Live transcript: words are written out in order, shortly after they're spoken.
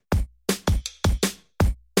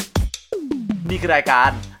นี่คือรายการ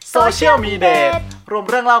Social Me Date รวม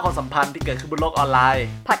เรื่องเล่าความสัมพันธ์ที่เกิดขึ้นบนโลกออนไลน์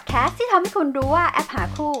พอดแคสต์ที่ทำให้คุณรู้ว่าแอปหา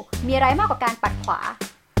คู่มีอะไรมากกว่าการปัดขวา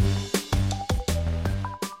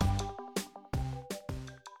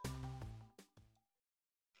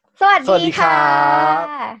สวัสดีค่ะ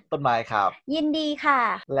ต้นไม้ครับยินดีค่ะ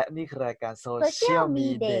และนี่คือรายการ Social Me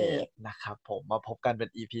Date นะครับผมมาพบกันเป็น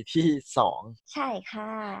EP ที่2ใช่ค่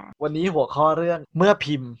ะวันนี้หัวข้อเรื่องเมื่อ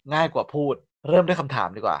พิมพ์ง่ายกว่าพูดเริ่มด้วยคำถาม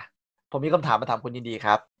ดีกว่าผมมีคำถามมาถามคุณยินดีค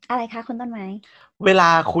รับอะไรคะคุณต้นไม้เวลา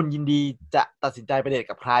คุณยินดีจะตัดสินใจไปเดท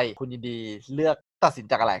กับใครคุณยินดีเลือกตัดสิน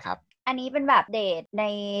จากอะไรครับอันนี้เป็นแบบเดทใน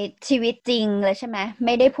ชีวิตจริงเลยใช่ไหมไ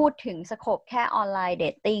ม่ได้พูดถึงสโคปแค่ออนไลน์เด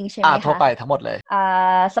ทติ้งใช่ไหมคะทั่วไปทั้งหมดเลย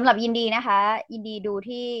สำหรับยินดีนะคะยินดีดู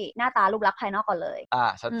ที่หน้าตารูปลักษณ์ภายนอกก่อนเลย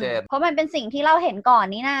ชัดเจนเพราะมันเป็นสิ่งที่เราเห็นก่อน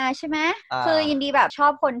นี่นะใช่ไหมคือยินดีแบบชอ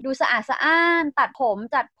บคนดูสะอาดสะอ้านตัดผม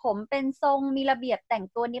จัดผมเป็นทรงมีระเบียบแต่ง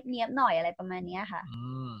ตัวเนียบๆหน่อยอะไรประมาณนี้ค่ะ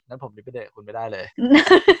งั้นผมนี่ไปเดทคุณไม่ได้เลย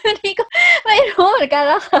นี่ก็ไม่รู้เหมือนกัน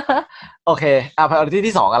แล้วค่ะโอเคpriority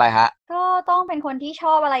ที่2อะไรฮะก็ต้องเป็นคนที่ช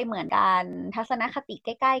อบอะไรเหมือนกันทัศนคติใก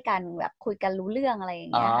ล้ๆกันแบบคุยกันรู้เรื่องอะไรอย่า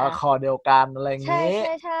งเงี้ยค่ะคอเดียวกันอะไรอย่างงี้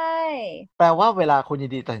ใช่แปลว่าเวลาคุณยิ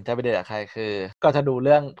นดีตัดสินใจไปเดทกับใครคือก็จะดูเ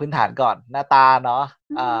รื่องพื้นฐานก่อนหน้าตาเนาะ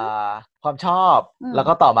ความชอบแล้ว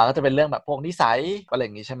ก็ต่อมาก็จะเป็นเรื่องแบบพวกนิสัยอะไรอ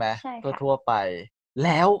ย่างงี้ใช่ไหมทั่วไปแ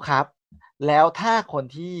ล้วครับแล้วถ้าคน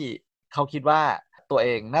ที่เขาคิดว่าตัวเอ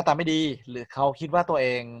งหน้าตาไม่ดีหรือเขาคิดว่าตัวเอ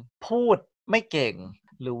งพูดไม่เก่ง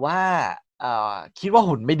หรือว่าคิดว่า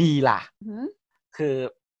หุ่นไม่ดีล่ะคือ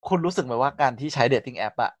คุณรู้สึกไหมว่าการที่ใช้เดทติ้งแอ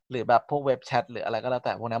ปอะหรือแบบพวกเว็บแชทหรืออะไรก็แล้วแ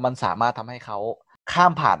ต่พวกนี้มันสามารถทำให้เขาข้า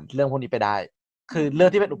มผ่านเรื่องพวกนี้ไปได้คือเรื่อ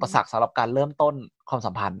งที่เป็นอุปสรรคสำหรับการเริ่มต้นความ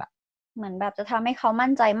สัมพันธ์อะเหมือนแบบจะทำให้เขามั่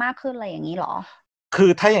นใจมากขึ้นอะไรอย่างนี้หรอคือ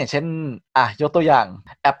ถ้าอย่างเช่นยกตัวอย่าง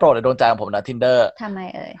แอปโปรดโดนใจของผมนะ Tinder ทำไม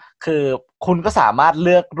คือคุณก็สามารถเ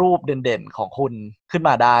ลือกรูปเด่นๆของคุณขึ้นม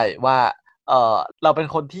าได้ว่าเราเป็น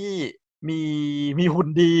คนที่มีหุ่น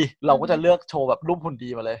ดีเราก็จะเลือกโชว์แบบรูปหุ่นดี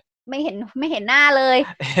มาเลยไม่เห็นหน้าเลย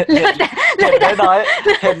เห็นน้อย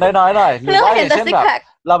ๆเห็นน้อยๆหน่อยหรือว่าอย่างเช่นแบบ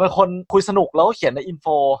เราเป็นคนคุยสนุกแล้วเขียนในอินโฟ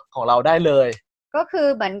ของเราได้เลยก็คือ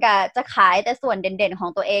เหมือนกับจะขายแต่ส่วนเด่นๆขอ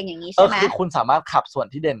งตัวเองอย่างนี้ใช่ไหมคือคุณสามารถขับส่วน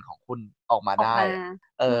ที่เด่นของคุณออกมาได้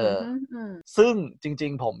ซึ่งจริ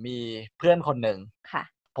งๆผมมีเพื่อนคนหนึ่ง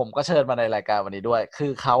ผมก็เชิญมาในรายการวันนี้ด้วยคื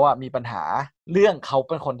อเขามีปัญหาเรื่องเขาเ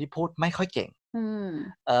ป็นคนที่พูดไม่ค่อยเก่ง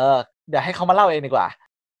เดี๋ยวให้เขามาเล่าเองดีกว่า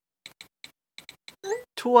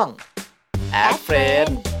ช่วง Add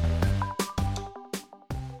Friend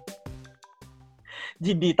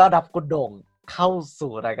ยินดีต้อนรับคุณโด่งเข้า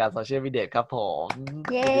สู่รายการ Social Me Date ครับผม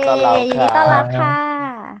ยินดีต้อนรับค่ะ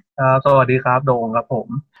สวัสดีครับโด่งครับผม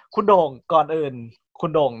คุณโด่งก่อนอื่นคุ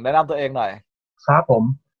ณโด่งแนะนำตัวเองหน่อยครับผม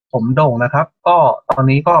โด่งนะครับก็ตอน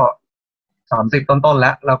นี้ก็30ต้นๆ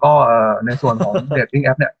แล้วก็ในส่วนของ dating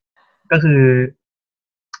app เนี่ยก็คือ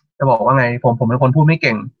จะบอกว่าไงผมเป็นคนพูดไม่เ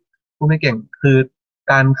ก่งคือ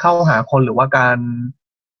การเข้าหาคนหรือว่าการ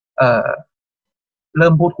เริ่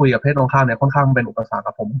มพูดคุยกับเพศตรงข้ามเนี่ยค่อนข้างเป็นอุปสรรค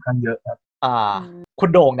กับผมค่อนข้างเยอะครับคุณ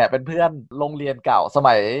โด่งเนี่ยเป็นเพื่อนโรงเรียนเก่าส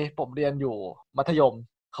มัยผมเรียนอยู่มัธยม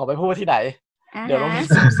เขาไปพูดที่ไหนเดี๋ยวโรงเรียน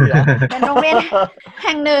เสียเป็นโรงเรียนแ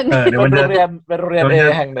ห่งหนึ่งเป็นโรงเรียน A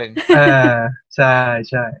แห่งหนึ่งใ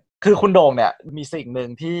ช่คือคุณโด่งเนี่ยมีสิ่งหนึ่ง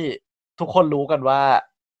ที่ทุกคนรู้กันว่า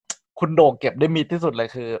คุณโด่งเก็บได้มิดที่สุดเลย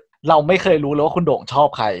คือเราไม่เคยรู้เลยว่าคุณโด่งชอบ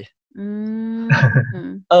ใคร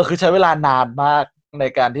คือใช้เวลานานมากใน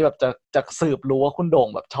การที่แบบจะสืบรู้ว่าคุณโด่ง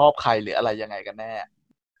แบบชอบใครหรืออะไรยังไงกันแน่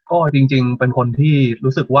ก็จริงๆเป็นคนที่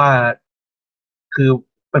รู้สึกว่าคือ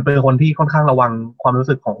เป็นคนที่ค่อนข้างระวังความรู้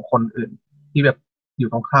สึกของคนอื่นที่แบบอยู่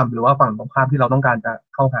ตรงข้ามหรือว่าฝั่งตรงข้ามที่เราต้องการจะ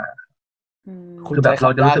เข้าหาคือแบบเรา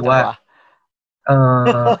จะรู้สึกว่า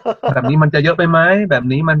แบบนี้มันจะเยอะไปไหมแบบ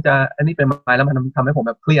นี้มันจะอันนี้เป็นไหมแล้วมันทำให้ผม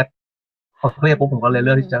แบบเครียดพอเครียดปุ๊บผมก็เลยเ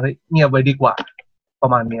ลือกที่จะเงียบไว้ดีกว่าปร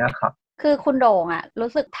ะมาณนี้ครับคือคุณโด่ง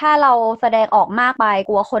รู้สึกถ้าเราแสดงออกมากไป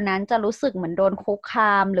กลัวคนนั้นจะรู้สึกเหมือนโดนคุกค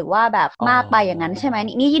ามหรือว่าแบบมากไปอย่างนั้นใช่ไหม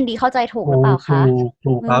นี่ยินดีเข้าใจถูกหรือเปล่าคะ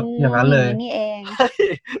ถูกครับอย่างนั้นเลยนี่เอง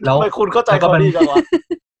แล้วทำไมคุณเข้าใจเขาดีจังวะ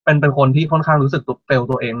เป็นคนที่ค่อนข้างรู้สึกเฟล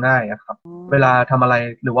ตัวเองง่ายครับเวลาทำอะไร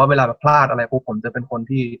หรือว่าเวลาแบบพลาดอะไรปุ๊บผมจะเป็นคน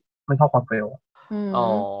ที่ไม่ชอบความเฟล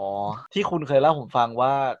ที่คุณเคยเล่าผมฟังว่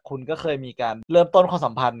าคุณก็เคยมีการเริ่มต้นความ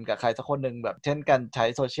สัมพันธ์กับใครสักคนหนึ่งแบบเช่นการใช้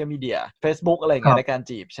โซเชียลมีเดีย Facebook อะไรอย่างเงี้ยในการ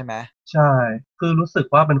จีบใช่ไหมใช่คือรู้สึก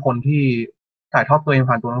ว่าเป็นคนที่ถ่ายทอดตัวเอง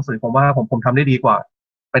ผ่านตัวหนังสือผมว่าผมทำได้ดีกว่า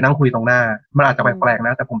ไปนั่งคุยตรงหน้ามันอาจจะแปลกๆน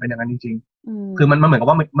ะแต่ผมเป็นอย่างนั้นจริงๆคือมันเหมือนกับ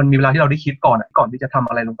ว่ามันมีเวลาที่เราได้คิดก่อนที่จะทำ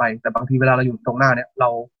อะไรลงไปแต่บางทีเวลาเราอยู่ตรงหน้าเนี่ยเรา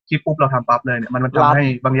คิดปุ๊บเราทำปั๊บเลยเนี่ยมันทำให้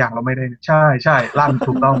บางอย่างเราไม่ได้ใช่ลั่น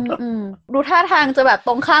ถูกต้องดูท่าทางจะแบบต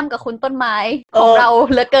รงข้ามกับคุณต้นไม้ของเรา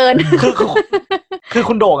เหลือเกิน คือ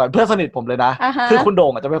คุณโด่งอ่ะเพื่อนสนิทผมเลยนะคือคุณโด่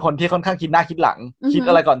งอ่ะจะเป็นคนที่ค่อนข้างคิดหน้าคิดหลังคิด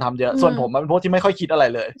อะไรก่อนทำเยอะส่วนผมมันเป็นพวกที่ไม่ค่อยคิดอะไร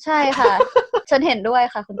เลยใช่ค่ะฉันเห็นด้วย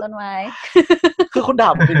ค่ะคุณต้นไม้คือคุณด่า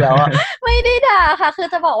ผมอีกแล้วอ่ะไม่ได้ด่าค่ะคือ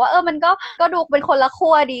จะบอกว่ามันก็ดูเป็นคนละ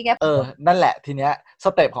ขั้วดีไงนั่นแหละทีเนี้ยส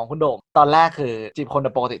เต็ปของคุณโด่งตอนแรกคือจีบคน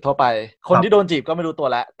ปกติทั่วไปคนที่โดนจีบก็ไม่รู้ตัว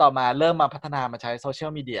แล้วต่อมาเริ่มมาพัฒนามาใช้โซเชีย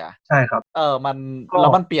ลมีเดียใช่ครับมันแล้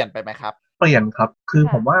วมันเปลี่ยนไปไหมครับเปลี่ยนครับคือ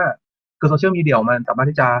ผมว่าคือโซเชียลมีเดียมันสามารถ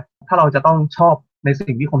ที่จะถ้าเราจะต้องชอบใน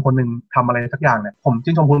สิ่งที่คนคนหนึ่งทำอะไรสักอย่างเนี่ยผม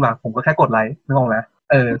ชื่นชมคุณมาผมก็แค่กดไลค์นึกออกไหม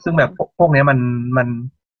ซึ่งแบบพวกนี้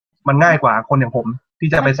มันง่ายกว่าคนอย่างผมที่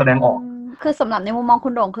จะไปแสดงออกคือสำหรับในมุมมองคุ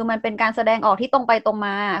ณโด่งคือมันเป็นการแสดงออกที่ตรงไปตรงม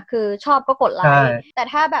าคือชอบก็กดไลค์แต่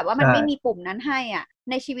ถ้าแบบว่ามันไม่มีปุ่มนั้นให้อ่ะ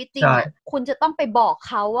ในชีวิตจริงอ่ะคุณจะต้องไปบอก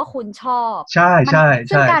เขาว่าคุณชอบใช่ใช่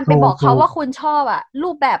ซึ่งการไปบอกเขาว่าคุณชอบอ่ะรู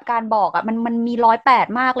ปแบบการบอกอ่ะมันมี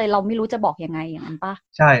108มากเลยเราไม่รู้จะบอกยังไงอย่างนั้นปะ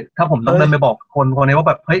ใช่ถ้าผมต้องเดินไปบอกคนนี้ว่า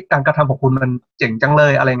แบบเฮ้ยการกระทำของคุณมันเจ๋งจังเล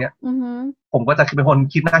ยอะไรเงี้ยผมก็จะเป็นคน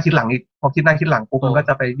คิดหน้าคิดหลังอีกพอคิดหน้าคิดหลังปุ๊บมันก็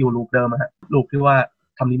จะไปอยู่ลูปเดิมฮะลูปที่ว่า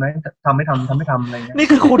ทำดีไหมทำไม่ทำอะไรเงี้ยนี่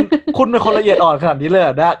คือคุณเป็นคนละเอียดอ่อนขนาดนี้เลย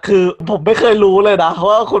นะคือผมไม่เคยรู้เลยนะ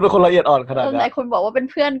ว่าคุณเป็นคนละเอียดอ่อนขนาดนี้ไหนคุณบอกว่าเป็น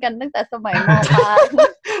เพื่อนกันตั้งแต่สมัยม.ปลาย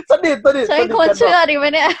สนิทใช่คนเชื่อดีไหม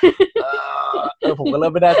เนี่ยผมก็เริ่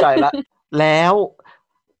มไม่แน่ใจแล้ว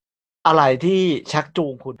อะไรที่ชักจู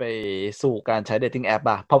งคุณไปสู่การใช้เดทติ้งแอป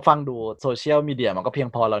อ่ะพอฟังดูโซเชียลมีเดียมันก็เพียง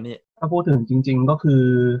พอแล้วนี่ถ้าพูดถึงจริงๆก็คือ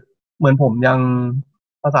เหมือนผมยัง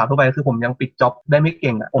ภาษาทั่วไปคือผมยังปิดจ็อบได้ไม่เ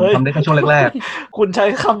ก่งอ่ะผมทำได้แค่ช่วงแรกๆคุณใช้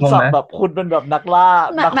คำศัพท์แบบคุณเป็นแบบนักล่า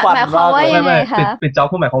นักฟันมากเลยไม่ปิดจ็อบ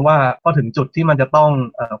คือหมายความว่าพอถึงจุดที่มันจะต้อง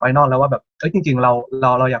ไฟนอลแล้วว่าแบบจริงๆเร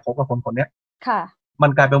าอยากคบกับคนเนี้ยค่ะมั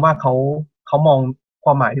นกลายเป็นว่าเขามองคว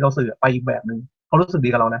ามหมายที่เราสื่อไปอีกแบบนึงเขารู้สึกดี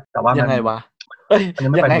กับเรานะแต่ว่ายังไงวะยั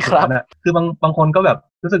งไม่ไปถึงจุดนั้นคือบางคนก็แบบ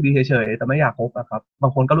รู้สึกดีเฉยๆแต่ไม่อยากคบอะครับบา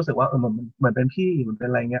งคนก็รู้สึกว่าเหมือนเป็นพี่เหมือนเป็น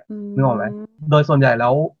อะไรเงี้ยนึกออกไหมโดยส่วนใหญ่แล้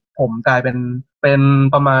วผมกลายเป็น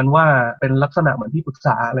ประมาณว่าเป็นลักษณะเหมือนที่ปรึกษ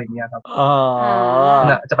าอะไรเงี้ยครับ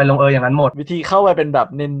จะไปลงอย่างนั้นหมดวิธีเข้าไปเป็นแบบ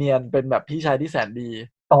เนียนๆเป็นแบบพี่ชายที่แสนดี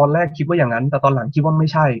ตอนแรกคิดว่าอย่างนั้นแต่ตอนหลังคิดว่าไม่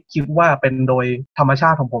ใช่คิดว่าเป็นโดยธรรมชา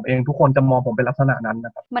ติของผมเองทุกคนจะมองผมเป็นลักษณะนั้นน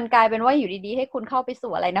ะครับมันกลายเป็นว่าอยู่ดีๆให้คุณเข้าไป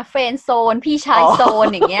สู่อะไรนะเฟรนด์โซนพี่ชายโซน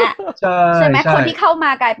อย่างเงี้ยใช่ไหมคนที่เข้าม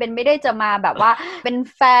ากลายเป็นไม่ได้จะมาแบบว่าเป็น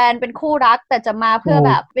แฟนเป็นคู่รักแต่จะมาเพื่อแ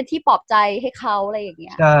บบเป็นที่ปลอบใจให้เขาอะไรอย่างเ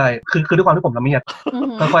งี้ยใช่คือด้วยความที่ผมละเมียด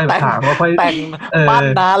ค่อยๆถามค่อยๆแต่งปั้น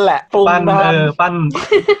นานแหละปรุงนานปั้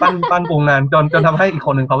นปรุงนานจนทำให้อีกค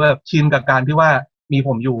นหนึ่งเขาแบบชินกับการที่ว่ามีผ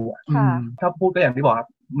มอยู่ถ้าพูดก็อย่างที่บอกครับ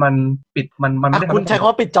มันปิดมันไม่ได้คุณใช้คำ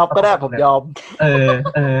ว่าปิดจ็อบก็ได้ผมยอม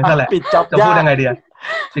นั่นแหละปิดจ็อบจะพูดยังไงดี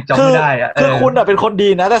ปิดจ็อบไม่ได้คือคุณเป็นคนดี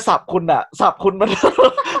นะแต่สับคุณสับคุณมัน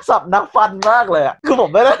สับนักฟันมากเลยคือผม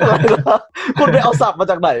ไม่ได้เลยคุณไปเอาสับมา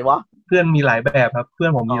จากไหนวะเพื่อนมีหลายแบบครับเพื่อ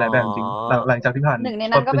นผมมีหลายแบบจริงหลังจากที่ผ่านหนึ่งใน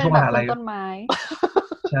นั้นก็เป็นแบบต้นไม้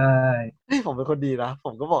ใช่ผมเป็นคนดีนะผ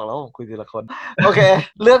มก็บอกแล้วผมคุยทีละคนโอเค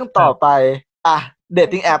เรื่องต่อไปเดท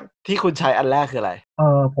ติ้งแอปที่คุณใช้อันแรกคืออะไร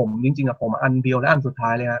ผมจริงๆผมอันเดียวและอันสุดท้า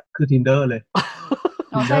ยเลยฮะคือ Tinder เลย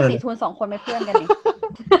ใช่สิทุน2คนไม่เพื่อนกันนี่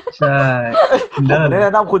ใช่ Tinder แน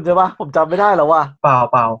ะนำคุณใช่ปะผมจำไม่ได้แล้วว่ะเป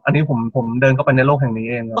ล่าอันนี้ผมเดินเข้าไปในโลกแห่งนี้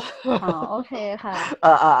เองครับโอเคค่ะ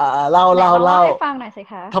เล่าให้ฟังหน่อยสิ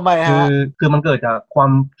คะทำไมฮะคือมันเกิดจากควา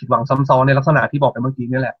มผิดหวังซ้ำซ้อนในลักษณะที่บอกไปเมื่อกี้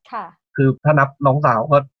นี่แหละค่ะคือถ้านับน้องสาว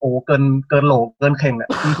ก็เกินโหลเกินเข่งแหละ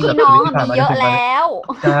ที่น้องมีเยอะแล้ว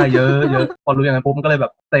ใช่เยอะพอรู้อย่างนั้นปุ๊บมันก็เลยแบ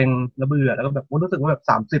บเต็งแล้วเบื่อแล้วก็แบบรู้สึกว่าแบบ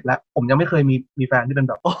30แล้วผมยังไม่เคยมีแฟนที่เป็น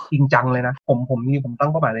แบบจริงจังเลยนะผมตั้ง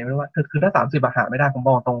เป้าหมายเลยว่าคือถ้า30หาไม่ได้ผมบ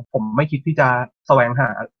อกตรงผมไม่คิดที่จะแสวงหา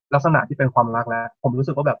ลักษณะที่เป็นความรักแล้วผมรู้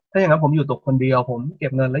สึกว่าแบบถ้าอย่างนั้นผมอยู่ตัวคนเดียวผมเก็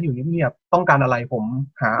บเงินแล้วอยู่เงียบๆต้องการอะไรผม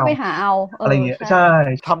หาเอาไปหาเอาอะไรเงี้ยใช่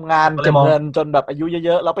ทำงานเก็บเงินจนแบบอายุเย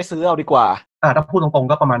อะๆแล้วไปซื้อเอาดีกว่าถ้าพูดตรงๆ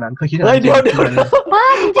ก็ประมาณนั้นเคยคิดอย่างนั้นเดี๋ยวว่า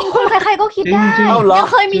จริงๆคนใครๆก็คิดได้ยัง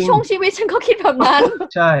เคยมีช่วงชีวิตฉันก็คิดแบบนั้น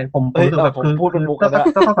ใช่ผมรู้สึกแบบคือพูดเป็นมุก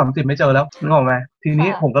ถ้า30ไม่เจอแล้วนึกออกไหมทีนี้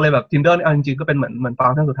ผมก็เลยแบบ Tinder เอาจริงๆก็เป็นเหมือนฟั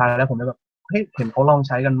งก์ชันสุดท้ายแล้วผมเลยแบบเฮ้ยเห็นเขาลองใ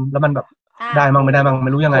ช้กันแล้วมันแบบได้มั่งไม่ได้มั่งไ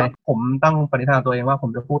ม่รู้ยังไงผมตั้งปณิธานตัวเองว่าผม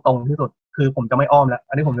จะพูดตรงที่สุดคือผมจะไม่อ้อมแล้ว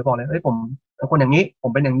อันนี้ผมจะบอกเลยเฮ้ยผมเป็นคนอย่างนี้ผ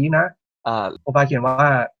มเป็นอย่างนี้นะโปรไฟล์เขียนว่า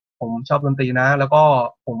ผมชอบดนตรีนะแล้วก็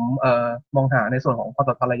ผมมองหาในส่วนของความ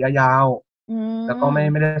สัมพันธ์ระยะยาวแล้วก็ไ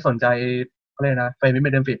ม่ได้สนใจอะไรนะเฟรนด์ไ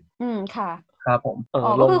ม่เดนฟิตค่ะครับผม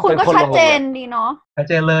ก็คือคุณก็ชัดเจนดีเนาะชัด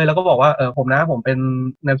เจนเลยแล้วก็บอกว่าผมเป็น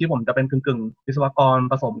แนวที่ผมจะเป็นกึ่งวิศวกร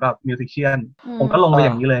ผสมกับมิวสิชเชียนผมก็ลงไปอ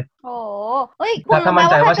ย่างนี้เลย เฮ้ยถ้ามั่น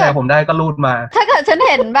ใจว่าแชร์ผมได้ก็รูดมาถ้าเกิดฉันเ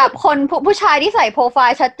ห็นแบบคนผู้ชายที่ใส่โปรไฟ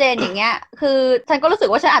ล์ชัดเจนอย่างเงี้ยคือฉันก็รู้สึก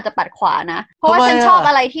ว่าฉันอาจจะปัดขวานะเพราะว่าฉันชอบ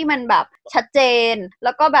อะไรที่มันแบบชัดเจนแ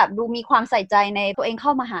ล้วก็แบบดูมีความใส่ใจในตัวเองเข้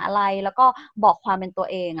ามหาลัยแล้วก็บอกความเป็นตัว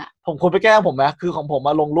เองอ่ะผมควรไปแก้ผมไหมคือของผมม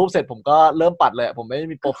าลงรูปเสร็จผมก็เริ่มปัดเลยผมไม่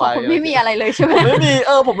มีโปรไฟล์ไม่มีอะไรเลยใช่ไหมไม่มี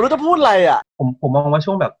ผมไม่รู้จะพูดอะไรอ่ะผมมองว่า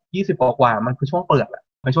ช่วงแบบ20กว่ามันคือช่วงเปลือกแหละ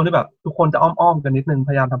เป็นช่วงที่แบบทุกคนจะอ้อมกันนิดนึงพ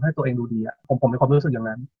ยายามทำให้ตัวเองดูดีอ่ะผมมีความรู้สึกอย่าง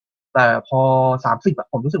นั้นแต่พอ30อ่ะ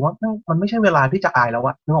ผมรู้สึกว่ามันไม่ใช่เวลาที่จะอายแล้วอ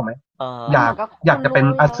ะนึกออกไหมอยากจะเป็น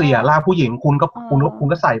อาเซียล่าผู้หญิงคุณ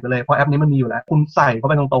ก็ใส่ไปเลยเพราะแอปนี้มันมีอยู่แล้วคุณใส่เข้า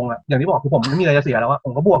ไปตรงๆอ่ะอย่างที่บอกคือผมไม่มีอะไรจะเสียแล้วอะผ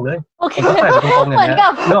มก็บวกเลยผมก็ใส่ไปตรงๆอย่างเงี้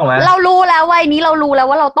ยนึกออกไหมเรารู้แล้ววัยนี้เรารู้แล้ว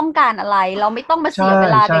ว่าเราต้องการอะไรเราไม่ต้องมาเสียเว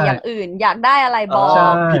ลากับอย่างอื่นอยากได้อะไรบอ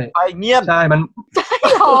กผิดไปเงียบใช่มัน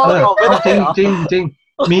จริง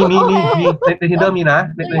มีใน Tinder มีนะ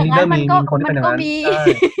ใน Tinder มีคนที่เป็นอย่างนั้นมี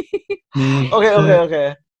โอเคโอเคโ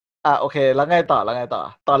อเคแล้วไงต่อ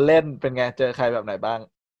ตอนเล่นเป็นไงเจอใครแบบไหนบ้าง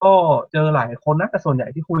ก็เจอหลายคนนะแต่ส่วนใหญ่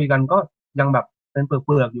ที่คุยกันก็ยังแบบเป็นเ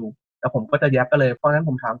ปลือกอยู่แต่ผมก็จะแยบไปเลยเพราะฉะนั้นผ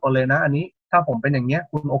มถามก่อนเลยนะอันนี้ถ้าผมเป็นอย่างเงี้ย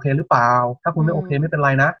คุณโอเคหรือเปล่าถ้าคุณไม่โอเคไม่เป็นไร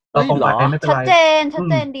นะเราตรงไปไม่เป็นไรชัดเ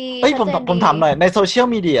จนดีผมถามหน่อยในโซเชียล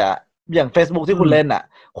มีเดียอย่าง Facebook ที่คุณเล่นอ่ะ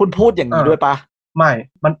คุณพูดอย่างนี้ด้วยปะไม่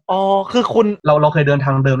มันคือคุณเราเคยเดินท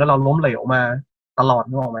างเดิมแล้วเราล้มเหลวมาตลอด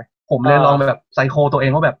นึกออกไหมผมเลยลองแบบไซโคตัวเอ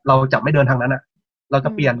งว่าแบบเราจะไม่เดินทางนั้นอ่ะเราจะ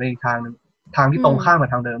เปลี่ยนไปอีกทางนึงทางที่ตรงข้ามกับ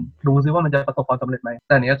ทางเดิมดูซิว่ามันจะประสบความสำเร็จไหมแ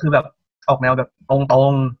ต่อันนี้ก็คือแบบออกแนวแบบตร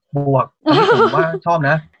งบวกผมว่าชอบ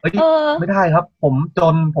นะไม่ได้ครับผมจ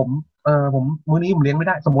นผมมื้อนี้ผมเลี้ยงไม่ไ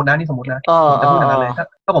ด้สมมตินะนี่สมมตินะผมจะพูดอย่างนั้นเลย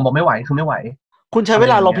ถ้าผมบอกไม่ไหวคือไม่ไหวคุณใช้เว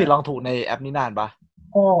ลาลองผิดลองถูกในแอปนี้นานปะ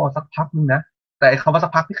ก็สักพักนึงนะแต่คำว่าสั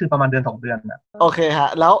กพักนี่คือประมาณเดือน2 เดือนนะโอเคฮะ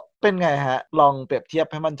แล้วเป็นไงฮะลองเปรียบเทียบ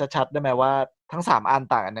ให้มันชัดๆได้ไหมว่าทั้ง3อัน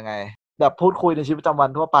ต่างกันยังไงแบบพูดคุยในชีวิตประจำวัน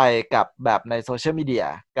ทั่วไปกับแบบในโซเชียลมีเดีย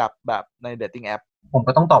กับแบบในเดทติ้งแอปผม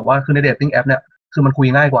ก็ต้องตอบว่าคือในเดทติ้งแอปเนี่ยคือมันคุย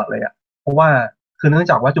ง่ายกว่าเลยอะเพราะว่าคือเนื่อง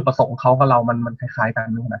จากว่าจุดประสงค์เขากับเรามันคล้ายๆกัน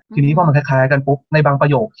นะทีนี้พอมันคล้ายๆกันปุ๊บในบางประ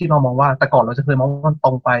โยคที่เรามองว่าแต่ก่อนเราจะเคยมองว่ามันต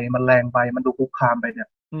รงไปมันแรงไปมันดูคุกคามไปเนี่ย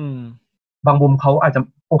บางมุมเขาอาจจะ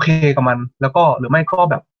โอเคกับมันแล้วก็หรือไม่ก็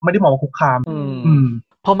แบบไม่ได้มองว่าคุกคาม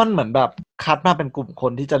เพราะมันเหมือนแบบคัดมาเป็นกลุ่มค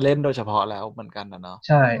นที่จะเล่นโดยเฉพาะแล้วเหมือนกันนะเนาะใ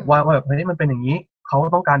ช่ว่าแบบเฮ้ยมันเป็นอย่างนี้เขา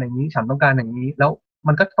ต้องการอย่างนี้ฉันต้องการอย่างนี้แล้ว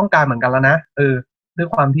มันก็ต้องการเหมือนกันแล้วนะด้วย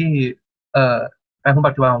ความที่แฟนคน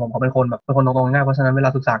ปัจจุบันของผมเขาเป็นคนแบบเป็นคนตรงๆง่ายเพราะฉะนั้นเวลา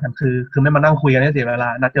ศึกษากันคือไม่มานั่งคุยกันให้เสียเวลา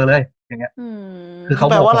นัดเจอเลยอย่างเงี้ยคือเขา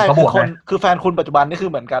บอกว่าอะไรคือแฟนคุณปัจจุบันนี่คือ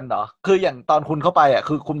เหมือนกันเหรอคืออย่างตอนคุณเข้าไปอ่ะ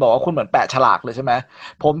คือคุณบอกว่าคุณเหมือนแปะฉลากเลยใช่ไหม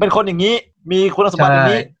ผมเป็นคนอย่างนี้มีคุณสมบัติอย่า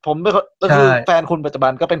งนี้ผมเป็นก็คือแฟนคุณปัจจุบั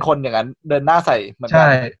นก็เป็นคนอย่างนั้นเดินหน้าใส่เหมือนกัน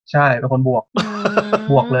ใช่เป็นคนบว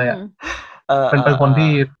กเลยอ่ะเป็นคน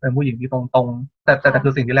ที่เป็นผู้หญิงที่ตรงๆแต่คื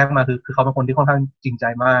อสิ่งที่แรกมาคือเขาเป็นคนที่ค่อนข้างจริงใจ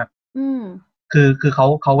มากคือเ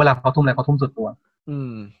ขาเวลาเขาทุ่มอะไรเขาทุ่มสุดตัว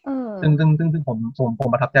ซึ่งผม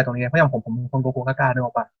ประทับใจตรงนี้เพราะอย่างผมคนโกโก้กล้าๆนึกอ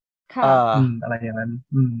อกปะอะไรอย่างนั้น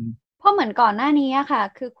เพราะเหมือนก่อนหน้านี้ค่ะ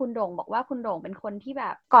คือคุณโด่งบอกว่าคุณโด่งเป็นคนที่แบ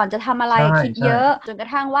บก่อนจะทำอะไรคิดเยอะจนกระ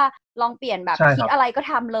ทั่งว่าลองเปลี่ยนแบบคิดอะไรก็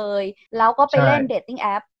ทำเลยแล้วก็ไปเล่นเดทติ้งแอ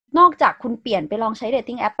ปนอกจากคุณเปลี่ยนไปลองใช้เดท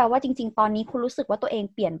ติ้งแอปแปลว่าจริงๆตอนนี้คุณรู้สึกว่าตัวเอง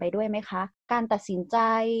เปลี่ยนไปด้วยไหมคะการตัดสินใจ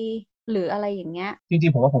หรืออะไรอย่างเงี้ยจริ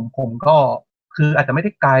งๆผมว่าผมก็คืออาจจะไม่ได้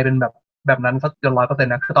กลายเป็นแบบนั้นสักจน100%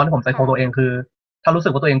นะคือตอนที่ผมไซโคตัวเองคือถ้ารู้สึ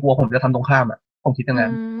กว่าตัวเองกลัวผมจะทำตรงข้ามอ่ะผมคิดอย่างนั้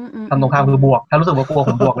นทำตรงข้ามคือบวกถ้ารู้สึกว่ากลัวผ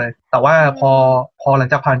มบวกเลยแต่ว่าพอหลัง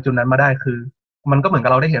จากผ่านจุดนั้นมาได้คือมันก็เหมือนกั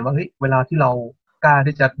บเราได้เห็นว่าเฮ้ยเวลาที่เรากล้า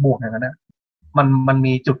ที่จะบวกอย่างนั้นนะมัน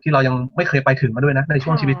มีจุดที่เรายังไม่เคยไปถึงมาด้วยนะในช่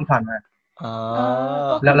วงชีวิตที่ผ่านมา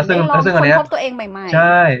แล้วซึ่งอันเนี้ยพบตัวเองใหม่ๆใ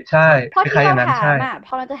ช่เพราะที่เราถามพ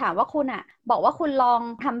อเราจะถามว่าคุณบอกว่าคุณลอง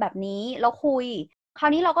ทำแบบนี้แล้วคุยคราว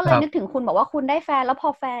นี้เราก็เลยนึกถึงคุณบอกว่าคุณได้แฟนแล้วพอ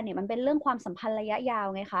แฟนเนี่ยมันเป็นเรื่องความสัมพันธ์ระยะยาว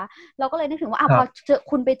ไงคะเราก็เลยนึกถึงว่าพอ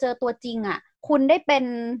คุณไปเจอตัวจริงคุณได้เป็น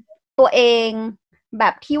ตัวเองแบ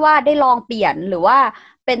บที่ว่าได้ลองเปลี่ยนหรือว่า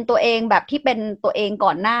เป็นตัวเองแบบที่เป็นตัวเองก่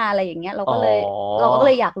อนหน้าอะไรอย่างเงี้ยเราก็เล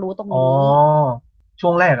ยอยากรู้ตรงนี้ช่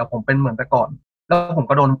วงแรกผมเป็นเหมือนแต่ก่อนแล้วผม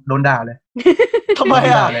ก็โดนด่าเลยทำไม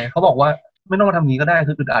เลยเขาบอกว่าไม่ต้องมาทำงี้ก็ได้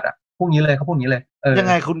คืออึดอัดพวกนี้เลยเขาพูดงี้เลยยัง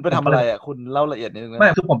ไงคุณไปทำอะไรคุณเล่าละเอียดนิดนึงไม่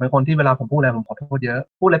คือผมเป็นคนที่เวลาผมพูดอะไรผมขอโทษเยอะ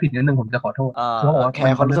พูดอะไรผิดนิดนึงผมจะขอโทษคือเขาบอกว่าคน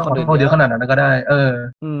ขอโทษเยอะขนาดนั้นก็ได้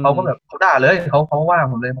เขาก็แบบเขาด่าเลยเขาว่า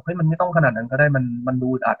ผมเลยบอกเฮ้ยมันไม่ต้องขนาดนั้นก็ได้มันดู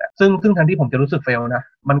อึดอัดซึ่งแทนที่ผมจะรู้สึกเฟลนะ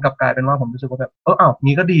มันกลับกลายเป็นว่าผมรู้สึกว่าแบบ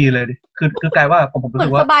งี้ก็ดีเลยดิคือกลายว่าผมรู้สึ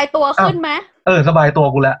กว่าสบายตัวขึ้นไหมสบายตัว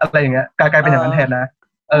กูแล้วอะไรอย่างเงี้ยกลายเป็นอย่างนั้นแทนนะ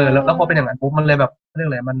แล้วพอเป็นอย่างนั้นปุ๊บมันเลยแบบเรื่อง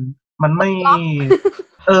อะไรมันไม่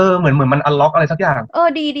เหมือนมันอันล็อกอะไรสักอย่าง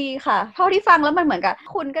ดีค่ะเท่าที่ฟังแล้วมันเหมือนกับ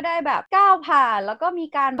คุณก็ได้แบบก้าวผ่านแล้วก็มี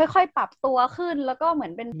การค่อยๆปรับตัวขึ้นแล้วก็เหมือ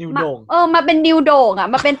นเป็นนิวโด่งมาเป็นนิวโด่งอ่ะ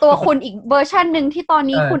มาเป็นตัวคุณอีกเวอร์ชันนึงที่ตอน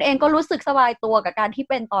นี้คุณเองก็รู้สึกสบายตัวกับการที่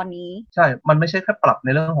เป็นตอนนี้ใช่มันไม่ใช่แค่ปรับใน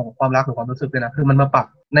เรื่องของความรักหรือความรู้สึกเลยนะคือมันมาปรับ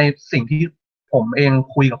ในสิ่งที่ผมเอง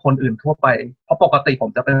คุยกับคนอื่นทั่วไปเพราะปกติผม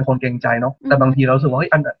จะเป็นคนเกรงใจเนาะแต่บางทีเรารู้สึกว่าเฮ้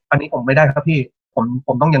ยอันนี้ผมไม่ได้ครับพี่ผ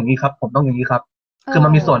มต้องอย่างนี้ครับผมต้องอย่างนี้ครับคือมั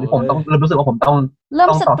นมีส่วนที่ผมต้องรู้สึกว่าผมต้องเริ่ม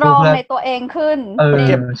สตรองในตัวเองขึ้น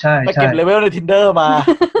ใช่ไปเก็บเลเวลใน Tinder มา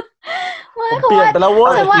ผมเปลี่ยนไปแล้วเว้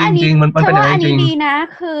ยจริงๆมันเป็นอย่างนี้จริงดีนะ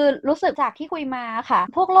คือรู้สึกจากที่คุยมาค่ะ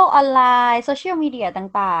พวกโลกออนไลน์โซเชียลมีเดีย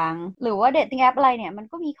ต่างๆหรือว่าเดทติ้งแอปอะไรเนี่ยมัน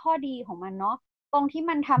ก็มีข้อดีของมันเนาะตรงที่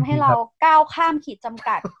มันทำให้เราก้าวข้ามขีดจำ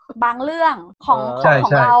กัดบางเรื่องของ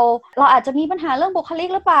เราอาจจะมีปัญหาเรื่องบุคลิก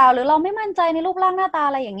หรือเปล่าหรือเราไม่มั่นใจในรูปร่างหน้าตา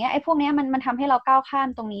อะไรอย่างเงี้ยไอ้พวกนี้มันทำให้เราก้าวข้าม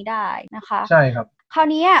ตรงนี้ได้นะคะใช่ครับคราว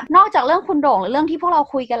นี้นอกจากเรื่องคุณโด่งหรือเรื่องที่พวกเรา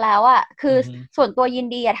คุยกันแล้วอ่ะคือส่วนตัวยิน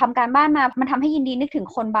ดีทำการบ้านมามันทำให้ยินดีนึกถึง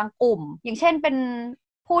คนบางกลุ่มอย่างเช่นเป็น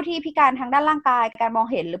ผู้ที่พิการทางด้านร่างกายการมอง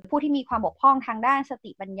เห็นหรือผู้ที่มีความบกพร่องทางด้านส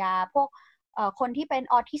ติปัญญาพวกคนที่เป็น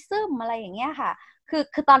ออทิซึมอะไรอย่างเงี้ยค่ะ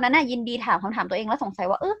คือตอนนั้นน่ะยินดีถามคำถามตัวเองแล้วสงสัย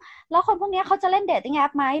ว่าแล้วคนพวกนี้เขาจะเล่นเดทติ้งแอ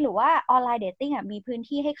ปไหมหรือว่าออนไลน์เดทติ้งมีพื้น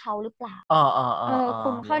ที่ให้เขาหรือเปล่าคุ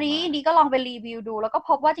ณคราวนี้ดีก็ลองไปรีวิวดูแล้วก็พ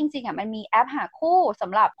บว่าจริงๆมันมีแอปหาคู่ส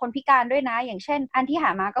ำหรับคนพิการด้วยนะอย่างเช่นอันที่หา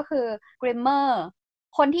มาก็คือ Grimmer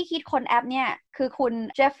คนที่คิดคนแอปเนี่ยคือคุณ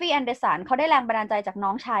เจฟฟรีย์แอนเดอร์สันเขาได้แรงบันดาลใจจากน้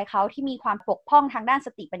องชายเขาที่มีความบกพร่องทางด้านส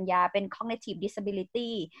ติปัญญาเป็น cognitive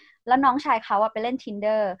disability แล้วน้องชายเขาไปเล่น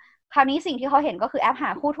Tinderคราวนี้สิ่งที่เขาเห็นก็คือแอปหา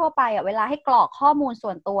คู่ทั่วไปเวลาให้กรอกข้อมูลส่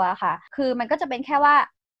วนตัวค่ะคือมันก็จะเป็นแค่ว่า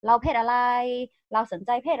เราเพศอะไรเราสนใจ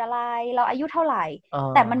เพศอะไรเราอายุเท่าไหร่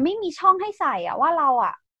แต่มันไม่มีช่องให้ใส่ว่าเรา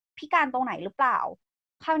พิการตรงไหนหรือเปล่า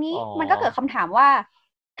คราวนี้มันก็เกิดคำถามว่า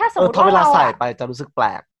ถ้าสมมติว่าเวลาใส่ไปจะรู้สึกแปล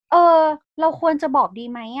กเราควรจะบอกดี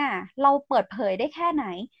ไหมเราเปิดเผยได้แค่ไหน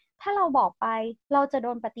ถ้าเราบอกไปเราจะโด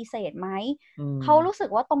นปฏิเสธไหมเขารู้สึก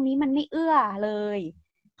ว่าตรงนี้มันไม่เอื้อเลย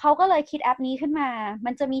เขาก็เลยคิดแอปนี้ขึ้นมา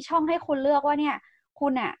มันจะมีช่องให้คุณเลือกว่าเนี่ยคุ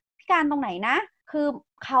ณพิการตรงไหนนะคือ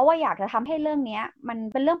เขาอยากจะทำให้เรื่องนี้มัน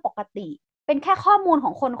เป็นเรื่องปกติเป็นแค่ข้อมูลข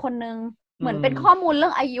องคนคนนึงเหมือนเป็นข้อมูลเรื่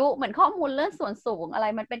องอายุเหมือนข้อมูลเรื่องส่วนสูงอะไร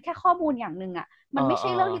มันเป็นแค่ข้อมูลอย่างนึงมันไม่ใช่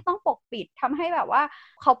เรื่องที่ต้องปกปิดทำให้แบบว่า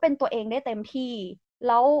เขาเป็นตัวเองได้เต็มที่แ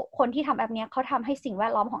ล้วคนที่ทำแอปนี้เขาทำให้สิ่งแว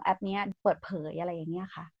ดล้อมของแอปนี้เปิดเผยอะไรอย่างเงี้ย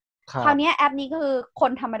ค่ะคราวนี้แอปนี้ก็คือค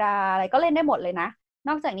นธรรมดาอะไรก็เล่นได้หมดเลยนะ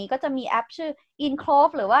นอกจากนี้ก็จะมีแอปชื่อ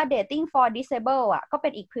Inclove หรือว่า Dating for Disable ก็เป็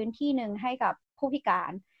นอีกพื้นที่หนึ่งให้กับผู้พิกา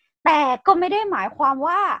รแต่ก็ไม่ได้หมายความ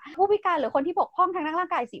ว่าผู้พิการหรือคนที่บกพร่องทางด้านร่า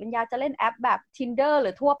งกายสติปัญญาจะเล่นแอปแบบ Tinder หรื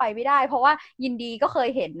อทั่วไปไม่ได้เพราะว่ายินดีก็เคย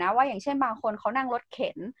เห็นนะว่าอย่างเช่นบางคนเขานั่งรถเข็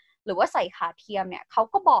นหรือว่าใส่ขาเทียมเนี่ยเขา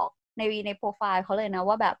ก็บอกในโปรไฟล์เขาเลยนะ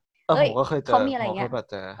ว่าแบบผมก็เคยเจอเขามีอะไรเงี้ย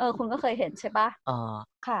คุณก็เคยเห็นใช่ปะ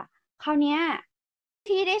ค่ะคราวเนี้ย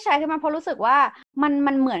ที่ได้ใช้ขึ้นมาเพราะรู้สึกว่า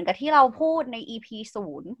มันเหมือนกับที่เราพูดใน EP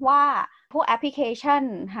 0ว่าพวกแอปพลิเคชัน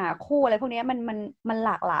หาคู่อะไรพวกนี้มันห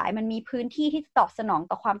ลากหลายมันมีพื้นที่ที่ตอบสนอง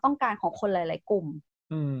ต่อความต้องการของคนหลายๆกลุ่ม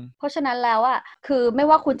เพราะฉะนั้นแล้วคือไม่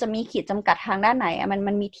ว่าคุณจะมีขีดจำกัดทางด้านไหน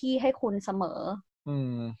มันมีที่ให้คุณเสมอ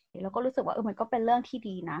แล้วก็รู้สึกว่ามันก็เป็นเรื่องที่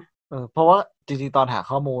ดีนะเพราะว่าจริงๆตอนหา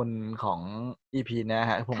ข้อมูลของ EP เนี่ย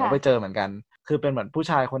ฮะผมก็ไปเจอเหมือนกันคือเป็นเหมือนผู้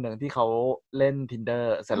ชายคนหนึ่งที่เขาเล่น Tinder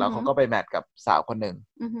เสร็จแล้วเขาก็ไปแมทกับสาวคนหนึ่ง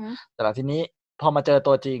แต่ทีนี้พอมาเจอ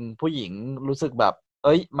ตัวจริงผู้หญิงรู้สึกแบบ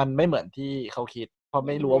มันไม่เหมือนที่เขาคิดเพราะไ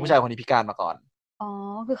ม่รู้ว่าผู้ชายคนนี้พิการมาก่อน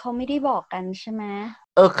คือเขาไม่ได้บอกกันใช่ไหม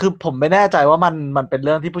คือผมไม่แน่ใจว่ามันเป็นเ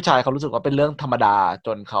รื่องที่ผู้ชายเขารู้สึกว่าเป็นเรื่องธรรมดาจ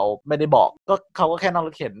นเขาไม่ได้บอกก็เขาก็แค่นั่งร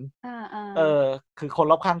ถเข็นคือคน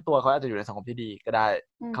รอบข้างตัวเขาอาจจะอยู่ในสังคมที่ดีก็ได้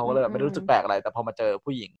เขาก็เลยแบบไม่รู้สึกแปลกอะไรแต่พอมาเจอ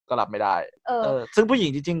ผู้หญิงก็รับไม่ได้ซึ่งผู้หญิง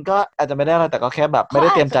จริงๆก็อาจจะไม่ได้อะไรแต่ก็แค่แบบไม่ได้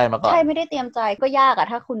เตรียมใจมาก่อนใช่ไม่ได้เตรียมใจก็ยาก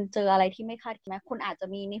ถ้าคุณเจออะไรที่ไม่คาดคิดไหมคุณอาจจะ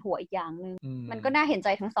มีในหัวอีกอย่างนึงมันก็น่าเห็นใจ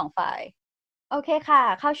ทั้งสองฝ่ายโอเคค่ะ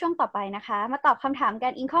เข้าช่วงต่อไปนะคะมาตอบคำถามกั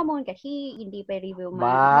นอิงข้อมูลกับที่ยินดีไปรีวิวม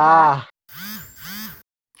า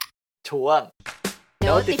ช่วง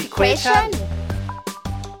notification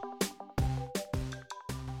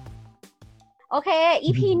โอเค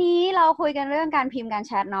EP นี้เราคุยกันเรื่องการพิมพ์การแ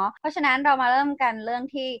ชทเนาะเพราะฉะนั้นเรามาเริ่มกันเรื่อง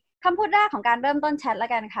ที่คำพูดแรกของการเริ่มต้นแชทละ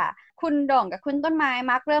กันค่ะคุณโด่งกับคุณต้นไม้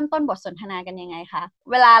มักเริ่มต้นบทสนทนากันยังไงคะ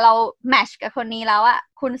เวลาเราแมทช์กับคนนี้แล้ว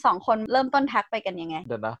คุณสองคนเริ่มต้นทักไปกันยังไงเ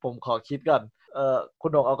ดี๋ยวนะผมขอคิดก่อนคุ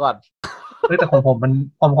ณโด่งเอาก่อน แต่ของผมมัน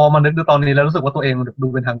พอมานึกดูตอนนี้แล้วรู้สึกว่าตัวเองดู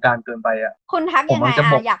เป็นทางการเกินไปอ่ะคุณทักยังไง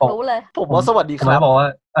อยากรู้เลยผมว่าสวัสดีครับผมจะบอกว่า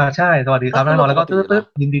ใช่สวัสดีครับแน่นอนแล้วก็ตึ๊ด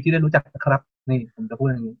ยินดีที่ได้รู้จักนะครับนี่ผมจะพูด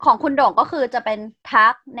อย่างนี้ของคุณโด่งก็คือจะเป็นทั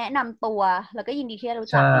กแนะนำตัวแล้วก็ยินดีที่ได้รู้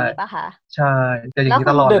จักอย่างนี้ป่ะคะใช่จะอย่างนี้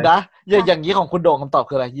ตลอดเลยนะอย่างนี้ของคุณโด่งคำตอบ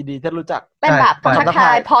คืออะไรยินดีที่รู้จักเป็นแบบทักท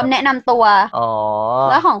ายพร้อมแนะนำตัวอ๋อ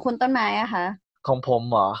แล้วของคุณต้นไม้อะคะของผม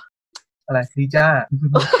เหรออะไรดีจ้า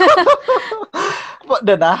เ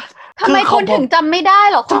ดี๋ยวนะทำไมคุณถึงจำไม่ได้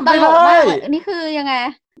หรอคุณตลกมากนี่คือยังไง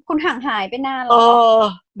คุณห่างหายไปนานหรอ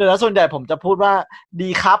เดี๋ยวนะส่วนใหญ่ผมจะพูดว่าดี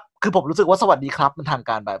ครับคือผมรู้สึกว่าสวัสดีครับมันทาง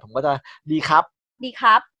การไปผมก็จะดีครับดีค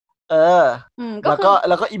รับแล้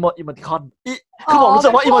วก็อีโมติคอนคือผมรู้สึ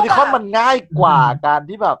กว่าอีโมติคอนมันง่ายกว่าการ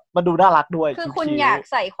ที่แบบมันดูน่ารักด้วยคือคุณอยาก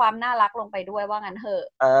ใส่ความน่ารักลงไปด้วยว่างั้นเถอะ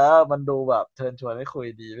มันดูแบบเชิญชวนให้คุย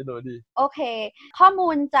ดีไม่รู้ดีโอเคข้อมู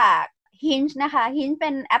ลจาก Hinge นะคะ Hinge เป็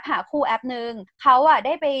นแอปหาคู่แอปหนึ่งเขาไ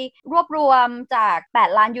ด้ไปรวบรวมจาก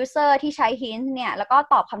8ล้านยูเซอร์ที่ใช้ Hinge เนี่ยแล้วก็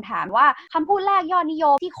ตอบคำถามว่าคำพูดแรกยอดนิย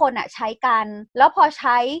มที่คนใช้กันแล้วพอใ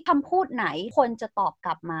ช้คำพูดไหนคนจะตอบก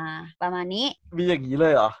ลับมาประมาณนี้มีอย่างนี้เล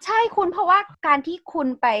ยเหรอใช่คุณเพราะว่าการที่คุณ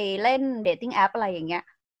ไปเล่นเดทติ้งแอปอะไรอย่างเงี้ย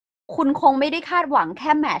คุณคงไม่ได้คาดหวังแ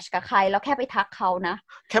ค่แมทช์กับใครแล้วแค่ไปทักเขานะ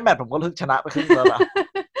แค่แมทผมก็ลึกชนะไปครึ่งแล้วล่ะ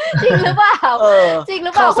จริงหรือเปล่าจริงห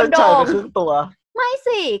รือเปล่าคุณโดมไปครึ่งตัวไม่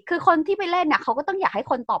สิคือคนที่ไปเล่นน่ะเขาก็ต้องอยากให้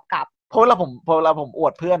คนตอบกลับเพราะเวลาผมอว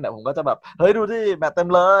ดเพื่อนเนี่ยผมก็จะแบบเฮ้ยดูที่แมทเต็ม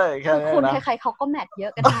เลยแค่นี้นะคุณใครๆเขาก็แมทเยอ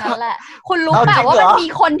ะกันทั้งนั้นแหละคุณรู้เปล่าว่ามันมี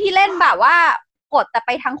คนที่เล่นแบบว่ากดแต่ไ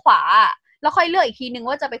ปทางขวาแล้วค่อยเลือกอีกทีนึง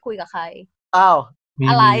ว่าจะไปคุยกับใครอ้าว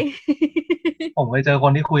อะไรผมเคยเจอค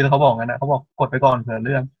นที่คุยแล้วเขาบอกงั้นนะเขาบอกกดไปก่อนเผื่อเ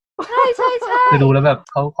รื่องใช่ใช่ใช่คือดูแล้วแบบ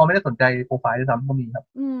เขาไม่ได้สนใจโปรไฟล์ด้วยซ้ำก็มีครับ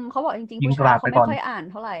เขาบอกจริงๆผู้ชายเขาไม่ค่อยอ่าน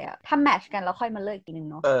เท่าไหร่อ่ะถ้าแมทช์กันแล้วค่อยมาเลิกอีกทีนึง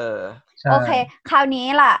เนาะโอเคคราวนี้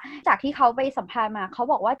ล่ะจากที่เขาไปสัมภาษณ์มาเขา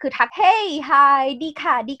บอกว่าคือทักเฮ้ยไฮดี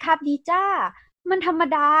ค่ะดีครับดีจ้ามันธรรม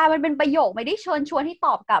ดามันเป็นประโยคไม่ได้ชวนให้ต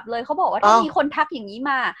อบกลับเลยเขาบอกว่าถ้ามีคนทักอย่างนี้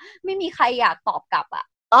มาไม่มีใครอยากตอบกลับอ่ะ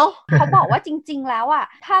เขาบอกว่าจริงๆแล้วอ่ะ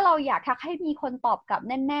ถ้าเราอยากทักให้มีคนตอบกลับ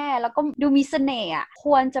แน่ๆแล้วก็ดูมีเสน่ห์อ่ะค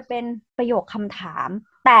วรจะเป็นประโยคคำถาม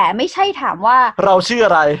แต่ไม่ใช่ถามว่าเราชื่ออ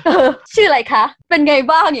ะไรชื่ออะไรคะเป็นไง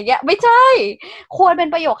บ้างอย่างเงี้ยไม่ใช่ควรเป็น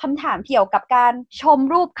ประโยคคำถามเกี่ยวกับการชม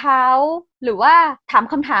รูปเขาหรือว่าถาม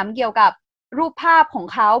คำถามเกี่ยวกับรูปภาพของ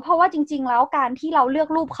เขาเพราะว่าจริงๆแล้วการที่เราเลือก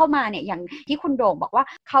รูปเข้ามาเนี่ยอย่างที่คุณโด่งบอกว่า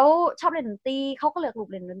เขาชอบเล่นดนตรีเขาก็เลือกรูป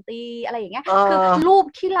เล่นดนตรีอะไรอย่างเงี้ยคือรูป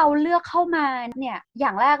ที่เราเลือกเข้ามาเนี่ยอย่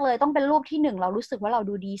างแรกเลยต้องเป็นรูปที่1เรารู้สึกว่าเรา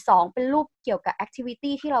ดูดี2เป็นรูปเกี่ยวกับแอคทิวิ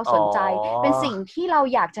ตี้ที่เราสนใจเป็นสิ่งที่เรา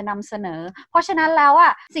อยากจะนำเสนอเพราะฉะนั้นแล้ว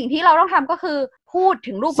สิ่งที่เราต้องทำก็คือพูด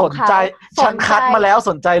ถึงรูปของเขาฉันคัดมาแล้ว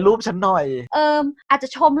สนใจรูปฉันหน่อยอาจจะ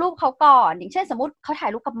ชมรูปเขาก่อนอย่างเช่นสมมติเขาถ่า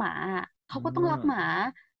ยรูปกับหมาเขาก็ต้องรักหมา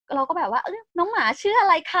เราก็แบบว่าน้องหมาชื่ออะ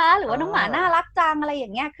ไรคะหรือว่าน้องหมาน่ารักจังอะไรอย่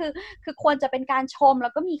างเงี้ยคือควรจะเป็นการชมแล้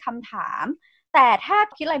วก็มีคำถามแต่ถ้า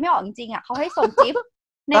คิดอะไรไม่ออกจริงๆเขาให้ส่งจิ๊บ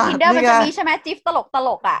ใน Tinder มันจะมีใช่ไหมจิ๊บตล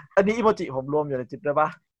กอันนี้อีโมจิผมรวมอยู่ในจิ๊บได้ปะ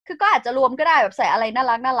คือก็อาจจะรวมก็ได้แบบใส่อะไรน่า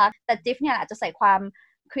รักแต่จิ๊บเนี่ยอาจจะใส่ความ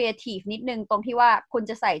ครีเอทีฟนิดนึงตรงที่ว่าคุณ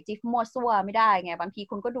จะใส่จิ๊บมั่วซั่วไม่ได้ไงบางที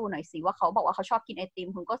คุณก็ดูหน่อยสิว่าเขาบอกว่าเขาชอบกินไอติม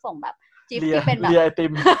คุณก็ส่งแบบจิ๊บที่เป็นแบบเลียไอติ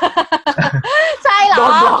มใช่เหรอ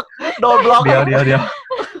โดนบล็อกเดี๋ยว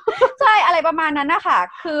ใช่อะไรประมาณนั้นนะคะ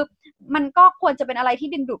คือมันก็ควรจะเป็นอะไรที่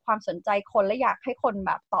ดึงดูดความสนใจคนและอยากให้คนแ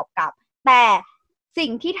บบตอบกลับแต่สิ่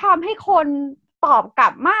งที่ทำให้คนตอบกลั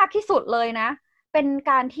บมากที่สุดเลยนะเป็น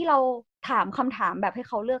การที่เราถามคำถามแบบให้เ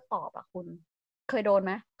ขาเลือกตอบอะคุณเคยโดนไห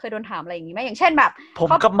มเคยโดนถามอะไรอย่างนี้ไหมอย่างเช่นแบบผม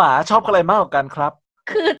กับหมาชอบอะไรมากกว่ากันครับ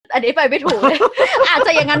คืออันนี้ไปไม่ถูกเลย อาจจ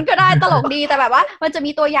ะอย่างนั้นก็ได้ตลกดีแต่แบบว่ามันจะ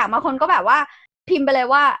มีตัวอย่างบางคนก็แบบว่าพิมพ์ไปเลย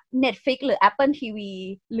ว่า Netflix หรือ Apple TV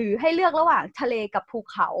หรือให้เลือกระหว่างทะเลกับภู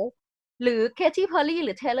เขาหรือ Katy Perry ห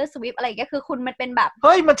รือ Taylor Swift อะไรอย่างเงี้ยคือคุณมันเป็นแบบเ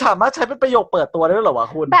ฮ้ยมันสามารถใช้เป็นประโยคเปิดตัวได้ด้วยเหรอวะ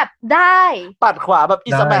คุณแบบได้ปัดขวาแบบ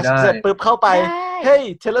is a match เสร็จปุ๊บเข้าไปเฮ้ย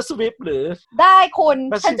Taylor Swift หรือได้คุณ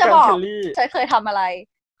ฉันจะบอกฉันเคยทำอะไร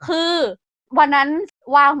คือวันนั้น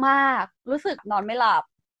ว่างมากรู้สึกนอนไม่หลับ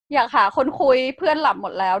อยากหาคนคุยเพื่อนหลับหม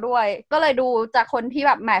ดแล้วด้วยก็เลยดูจากคนที่แ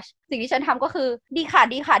บบแมทช์สิ่งที่ฉันทำก็คือดีค่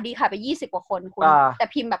ะไป20 กว่าคนคุณแต่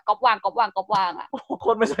พิมพ์แบบก๊อปวางอ่ะค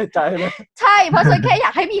นไม่ใส่ใจเลยใช่เพราะฉันแค่อย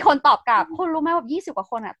ากให้มีคนตอบกลับคุณรู้ไหมว่า20 กว่า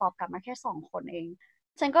คนตอบกลับมาแค่2 คนเอง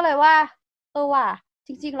ฉันก็เลยว่าว่ะจ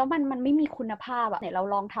ริงๆแล้วมันไม่มีคุณภาพเนี่ยเรา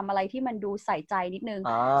ลองทำอะไรที่มันดูใส่ใจนิดนึง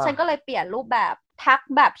ฉันก็เลยเปลี่ยนรูปแบบทัก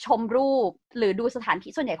แบบชมรูปหรือดูสถาน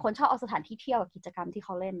ที่ส่วนใหญ่คนชอบเอาสถานที่เที่ยวกับกิจกรรมที่เข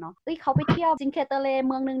าเล่นเนาะเขาไปเที่ยวซินเคเตเล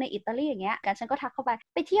เมืองนึงในอิตาลีอย่างเงี้ยกันฉันก็ทักเข้าไ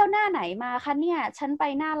ปเที่ยวหน้าไหนมาคะเนี่ยฉันไป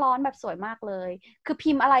หน้าร้อนแบบสวยมากเลยคือ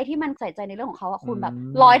พิมพ์อะไรที่มันใส่ใจในเรื่องของเขาคุณแบบ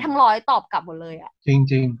100 ทั้ง 100ตอบกลับหมดเลยจ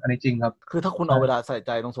ริงอันนี้จริงครับคือถ้าคุณเอาเวลาใส่ใ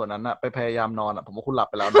จตรงส่วนนั้นไปพยายามนอนผมว่าคุณหลับ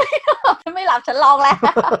ไปแล้ว ฉันไม่หลับฉันลองแล้ว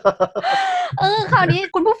คราวนี้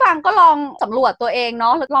คุณผู้ฟังก็ลองสำรวจตัวเองเนา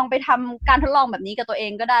ะลองไปทำการทดลองแบบนี้กับตัวเอ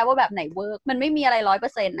งก็ได้ว่าแบบไหนเวิร์กมันไม่มีอะไร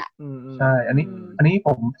 100% อ่ะใช่อันนี้ผ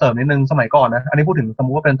มเสริมนิดนึงสมัยก่อนนะอันนี้พูดถึงสม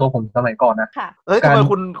มุติว่าเป็นตัวผมสมัยก่อนนะค่ะทำไม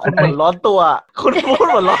คุณเหมือนร้อนตัวคุณพูด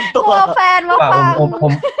เหมือนร้อนตัวแฟนมาฟัง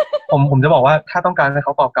ผมจะบอกว่าถ้าต้องการให้เข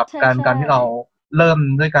าตอบกับการที่เราเริ่ม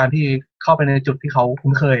ด้วยการที่เข้าไปในจุดที่เขา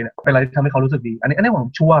คุ้นเคยเนี่ยเป็นอะไรที่ทำให้เขารู้สึกดีอันนี้ผม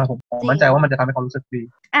ชัวร์ผมมั่นใจว่ามันจะทำให้เขารู้สึกดี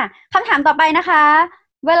คำถามต่อไปนะคะ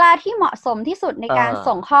เวลาที่เหมาะสมที่สุดในการ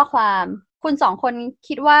ส่งข้อความคุณสองคน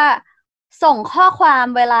คิดว่าส่งข้อความ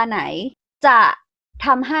เวลาไหนจะท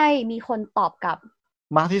ำให้มีคนตอบกลับ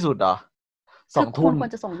มากที่สุดเหรอ2 ทุ่มคว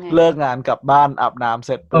รจะส่งไงเลิกงานกลับบ้านอาบน้ำเ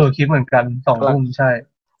สร็จคิดเหมือนกัน2 ทุ่มใช่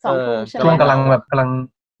2 ทุ่มใช่ไหมช่วงกำลัง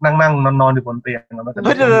นั่งนอนอยู่บนเตียงแล้วเ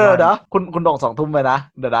ฮ้ยเดี๋ยวคุณโด่ง2 ทุ่มไปนะ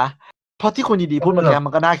เดี๋ยวนะเพราะที่คุณดีพูดเมื่อกี้มั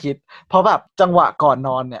นก็น่าคิดเพราะแบบจังหวะก่อนน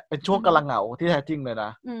อนเนี่ยเป็นช่วงกำลังเหงาที่แท้จริงเลยน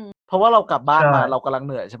ะเพราะว่าเรากลับบ้านมาเรากำลังเ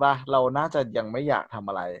หนื่อยใช่ป่ะเราน่าจะยังไม่อยากทำ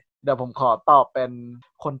อะไรเดี๋ยวผมขอตอบเป็น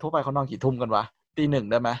คนทั่วไปเขานอนกี่ทุ่มกันวะ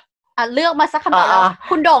 1:00 ได้ไหมเลือกมาสักคำตอบแล้ว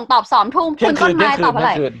คุณโด่งตอบ2 ทุ่มคุณต้นไม้ตอบเท่าไห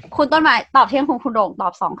ร่คุณต้นไม้ตอบเที่ยงคุณโด่งตอ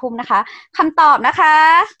บ2 ทุ่มนะคะคำตอบนะคะ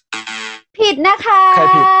ผิดนะคะใคร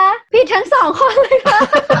ผิดทั้ง2 คนเลยค่ะ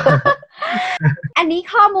อันนี้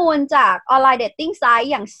ข้อมูลจากออนไลน์เดทติ้งไซ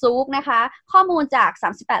ต์อย่างซูกนะคะข้อมูลจาก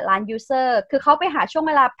38 ล้านยูเซอร์คือเขาไปหาช่วง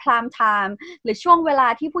เวลาพรามไทม์หรือช่วงเวลา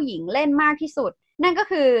ที่ผู้หญิงเล่นมากที่สุดนั่นก็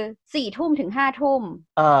คือ4 ทุ่มถึง5 ทุ่ม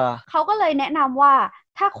เขาก็เลยแนะนำว่า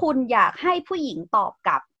ถ้าคุณอยากให้ผู้หญิงตอบก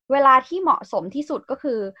ลับเวลาที่เหมาะสมที่สุดก็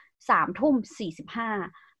คือ3 ทุ่ม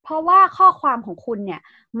 45เพราะว่าข้อความของคุณเนี่ย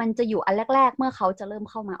มันจะอยู่อันแรกๆเมื่อเขาจะเริ่ม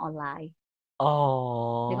เข้ามาออนไลน์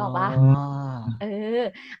นึกออกปะ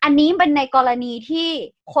อันนี้เป็นในกรณีที่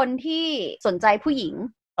คนที่สนใจผู้หญิง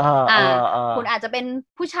คุณอาจจะเป็น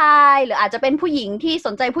ผู้ชายหรืออาจจะเป็นผู้หญิงที่ส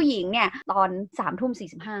นใจผู้หญิงเนี่ยตอน3 ทุ่ม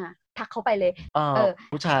 45ทักเข้าไปเลย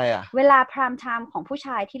ผู้ชายเวลาพรามไทม์ของผู้ช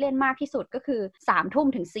ายที่เล่นมากที่สุดก็คือ3 ทุ่ม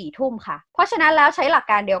ถึง4 ทุ่มค่ะเพราะฉะนั้นแล้วใช้หลัก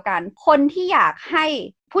การเดียวกันคนที่อยากให้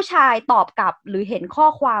ผู้ชายตอบกลับหรือเห็นข้อ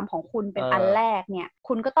ความของคุณเป็นอันแรกเนี่ย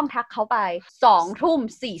คุณก็ต้องทักเขาไป2 ทุ่ม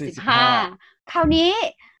 45คราวนี้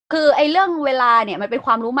คือไอ้เรื่องเวลาเนี่ยมันเป็นค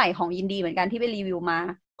วามรู้ใหม่ของยินดีเหมือนกันที่ไปรีวิวมา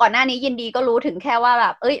ก่อนหน้านี้ยินดีก็รู้ถึงแค่ว่าแบ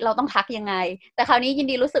บเราต้องทักยังไงแต่คราวนี้ยิน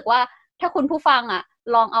ดีรู้สึกว่าถ้าคุณผู้ฟัง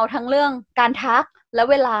ลองเอาทั้งเรื่องการทักและ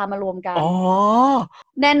เวลามารวมกัน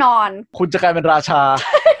แน่นอนคุณจะกลายเป็นราชา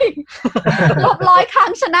ลบ100 ครั้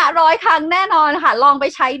งชนะ100 ครั้งแน่นอนค่ะลองไป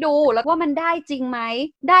ใช้ดูแล้วว่ามันได้จริงไหม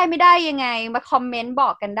ได้ไม่ได้ยังไงมาคอมเมนต์บอ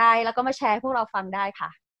กกันได้แล้วก็มาแชร์พวกเราฟังได้ค่ะ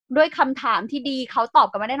ด้วยคำถามที่ดีเขาตอบ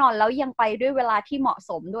กันมาแน่นอนแล้วยังไปด้วยเวลาที่เหมาะ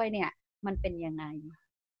สมด้วยเนี่ยมันเป็นยังไง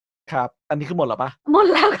ครับอันนี้คือหมดแล้วปะหมด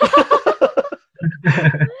แล้วค่ะ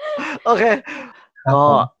โอเคก็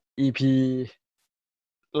EP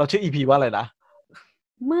เราชื่อ EP ว่าอะไรนะ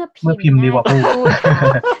เมื่อพิมพ์ดีกว่าพูด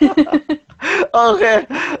โอเค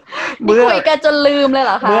คุยกันจนลืมเลยเห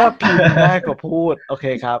รอคะเมื่อพิมพ์ง่ายกว่าพูดโอเค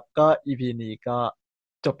ครับก็ EP นี้ก็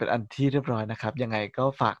จบเป็นอันที่เรียบร้อยนะครับยังไงก็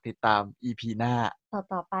ฝากติดตาม EP หน้า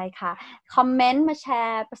ต่อไปค่ะคอมเมนต์มาแช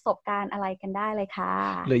ร์ประสบการณ์อะไรกันได้เลยค่ะ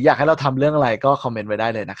หรืออยากให้เราทำเรื่องอะไรก็คอมเมนต์ไว้ได้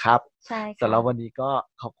เลยนะครับใช่ค่ะแต่แล้ววันนี้ก็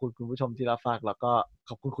ขอบคุณคุณผู้ชมที่รับฟังแล้วก็ข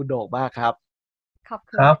อบคุณคุณโด่งมากครับขอบ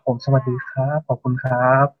คุณครับผมสวัสดีครับขอบคุณค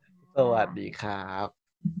รับสวัสดีครับ